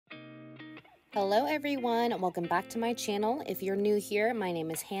Hello everyone, welcome back to my channel. If you're new here, my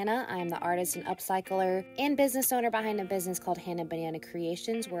name is Hannah. I am the artist and upcycler and business owner behind a business called Hannah Banana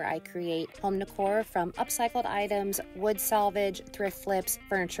Creations, where I create home decor from upcycled items, wood salvage, thrift flips,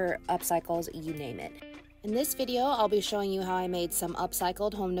 furniture upcycles, you name it. In this video, I'll be showing you how I made some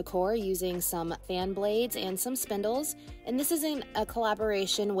upcycled home decor using some fan blades and some spindles. And this is in a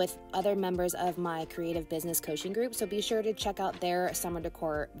collaboration with other members of my creative business coaching group, so be sure to check out their summer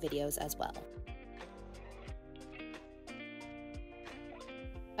decor videos as well.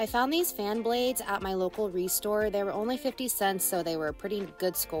 I found these fan blades at my local restore. They were only 50 cents, so they were a pretty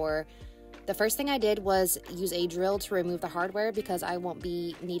good score. The first thing I did was use a drill to remove the hardware because I won't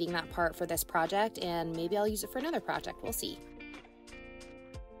be needing that part for this project, and maybe I'll use it for another project. We'll see.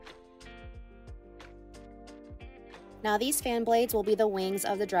 Now these fan blades will be the wings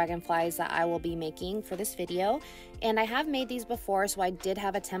of the dragonflies that I will be making for this video, and I have made these before, so I did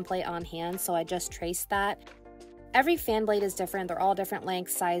have a template on hand, so I just traced that. Every fan blade is different. They're all different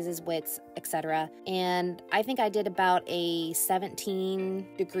lengths, sizes, widths, etc. And I think I did about a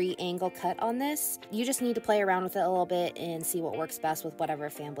 17-degree angle cut on this. You just need to play around with it a little bit and see what works best with whatever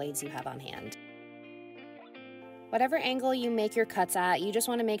fan blades you have on hand. Whatever angle you make your cuts at, you just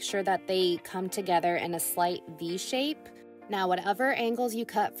want to make sure that they come together in a slight V shape. Now, whatever angles you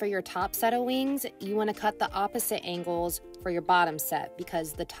cut for your top set of wings, you want to cut the opposite angles for your bottom set,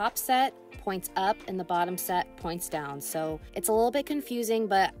 because the top set points up and the bottom set points down. So it's a little bit confusing,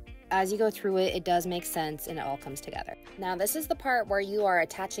 but as you go through it, it does make sense and it all comes together. Now this is the part where you are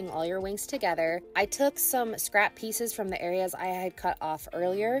attaching all your wings together. I took some scrap pieces from the areas I had cut off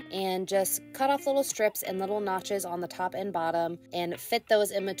earlier and just cut off little strips and little notches on the top and bottom and fit those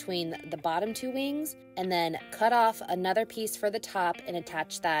in between the bottom two wings, and then cut off another piece for the top and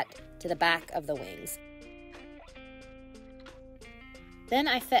attach that to the back of the wings. Then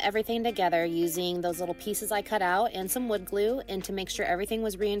I fit everything together using those little pieces I cut out and some wood glue, and to make sure everything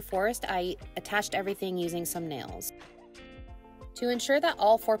was reinforced, I attached everything using some nails. To ensure that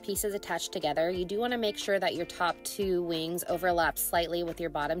all four pieces attach together, you do want to make sure that your top two wings overlap slightly with your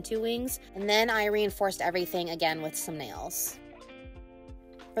bottom two wings, and then I reinforced everything again with some nails.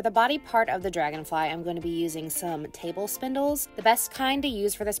 For the body part of the dragonfly, I'm going to be using some table spindles. The best kind to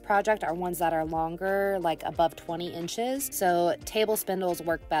use for this project are ones that are longer, like above 20 inches. So table spindles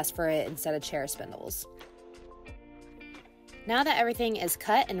work best for it instead of chair spindles. Now that everything is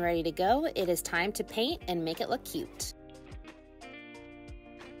cut and ready to go, it is time to paint and make it look cute.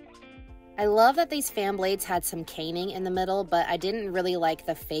 I love that these fan blades had some caning in the middle, but I didn't really like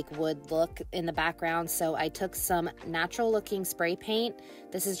the fake wood look in the background, so I took some natural looking spray paint.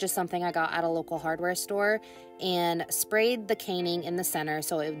 This is just something I got at a local hardware store, and sprayed the caning in the center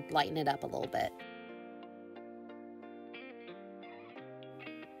so it would lighten it up a little bit.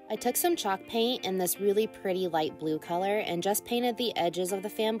 I took some chalk paint in this really pretty light blue color and just painted the edges of the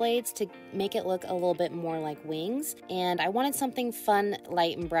fan blades to make it look a little bit more like wings. And I wanted something fun,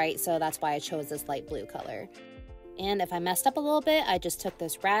 light, and bright, so that's why I chose this light blue color. And if I messed up a little bit, I just took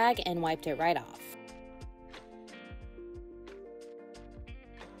this rag and wiped it right off.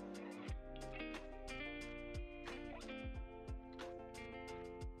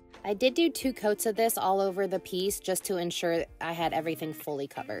 I did do 2 coats of this all over the piece just to ensure I had everything fully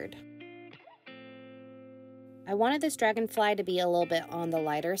covered. I wanted this dragonfly to be a little bit on the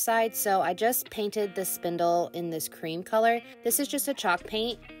lighter side, so I just painted the spindle in this cream color. This is just a chalk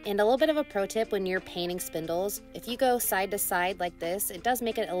paint, and a little bit of a pro tip when you're painting spindles, if you go side to side like this, it does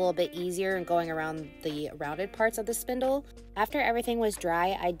make it a little bit easier in going around the rounded parts of the spindle. After everything was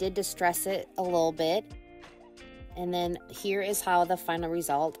dry, I did distress it a little bit. And then here is how the final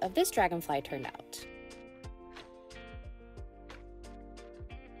result of this dragonfly turned out.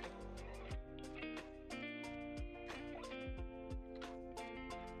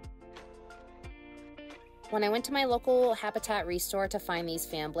 When I went to my local Habitat Restore to find these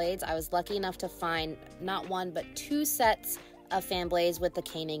fan blades, I was lucky enough to find not 1 but 2 sets of fan blades with the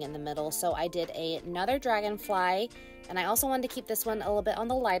caning in the middle. So I did another dragonfly, and I also wanted to keep this one a little bit on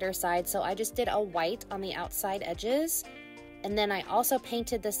the lighter side, so I just did a white on the outside edges, and then I also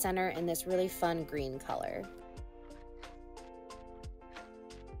painted the center in this really fun green color.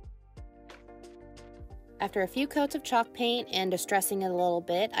 After a few coats of chalk paint and distressing it a little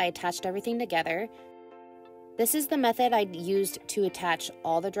bit, I attached everything together. This is the method I used to attach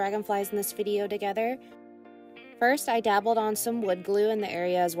all the dragonflies in this video together. First, I dabbled on some wood glue in the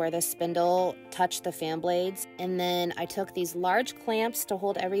areas where the spindle touched the fan blades, and then I took these large clamps to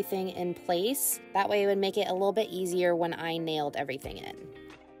hold everything in place. That way it would make it a little bit easier when I nailed everything in.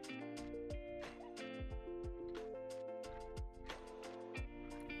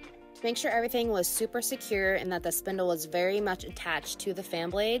 To make sure everything was super secure and that the spindle was very much attached to the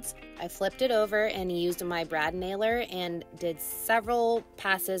fan blades, I flipped it over and used my brad nailer and did several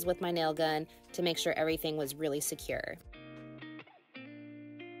passes with my nail gun to make sure everything was really secure.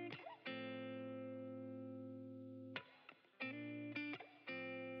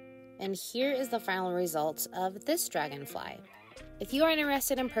 And here is the final results of this dragonfly. If you are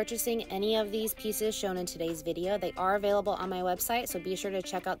interested in purchasing any of these pieces shown in today's video, they are available on my website, so be sure to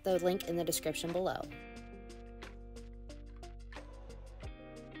check out the link in the description below.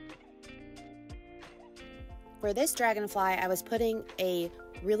 For this dragonfly, I was putting a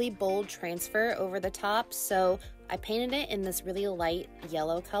really bold transfer over the top, so I painted it in this really light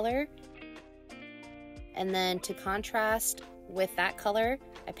yellow color. And then to contrast with that color,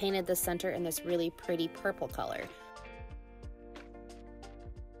 I painted the center in this really pretty purple color.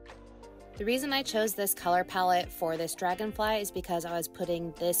 The reason I chose this color palette for this dragonfly is because I was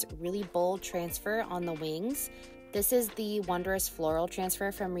putting this really bold transfer on the wings. This is the Wondrous Floral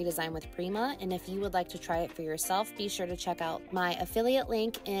transfer from Redesign with Prima, and if you would like to try it for yourself, be sure to check out my affiliate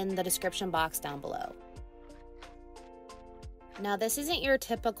link in the description box down below. Now, this isn't your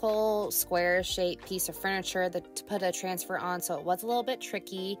typical square shaped piece of furniture to put a transfer on, so it was a little bit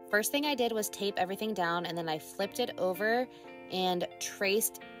tricky. First thing I did was tape everything down, and then I flipped it over and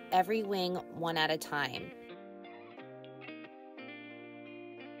traced every wing one at a time.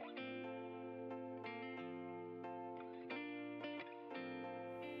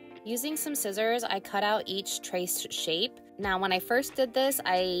 Using some scissors, I cut out each traced shape. Now, when I first did this,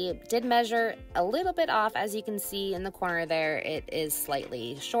 I did measure a little bit off. As you can see in the corner there, it is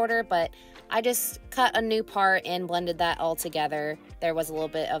slightly shorter, but I just cut a new part and blended that all together. There was a little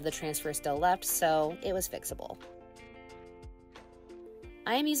bit of the transfer still left, so it was fixable.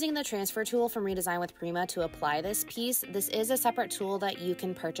 I am using the transfer tool from Redesign with Prima to apply this piece. This is a separate tool that you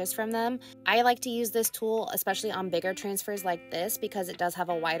can purchase from them. I like to use this tool, especially on bigger transfers like this, because it does have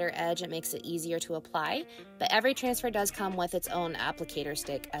a wider edge. It makes it easier to apply, but every transfer does come with its own applicator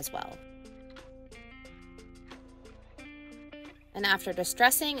stick as well. And after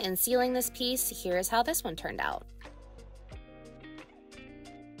distressing and sealing this piece, here is how this one turned out.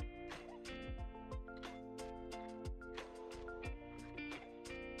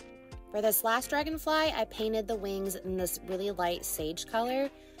 For this last dragonfly, I painted the wings in this really light sage color.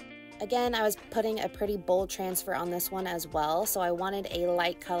 Again, I was putting a pretty bold transfer on this one as well, so I wanted a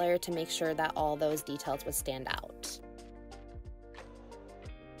light color to make sure that all those details would stand out.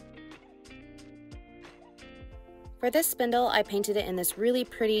 For this spindle, I painted it in this really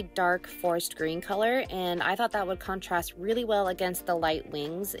pretty dark forest green color, and I thought that would contrast really well against the light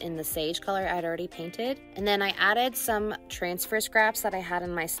wings in the sage color I'd already painted. And then I added some transfer scraps that I had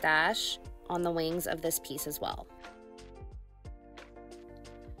in my stash on the wings of this piece as well.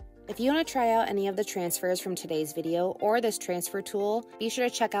 If you want to try out any of the transfers from today's video or this transfer tool, be sure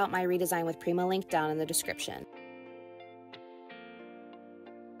to check out my Redesign with Prima link down in the description.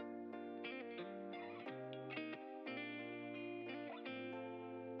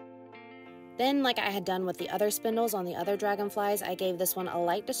 Then, like I had done with the other spindles on the other dragonflies, I gave this one a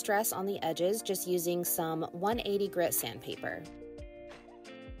light distress on the edges, just using some 180 grit sandpaper.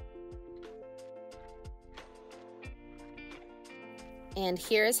 And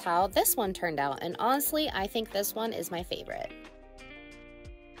here's how this one turned out, and honestly, I think this one is my favorite.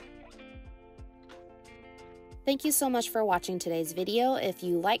 Thank you so much for watching today's video. If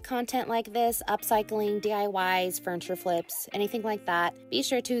you like content like this, upcycling, DIYs, furniture flips, anything like that, be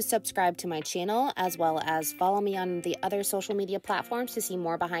sure to subscribe to my channel, as well as follow me on the other social media platforms to see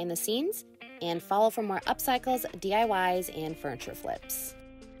more behind the scenes, and follow for more upcycles, DIYs, and furniture flips.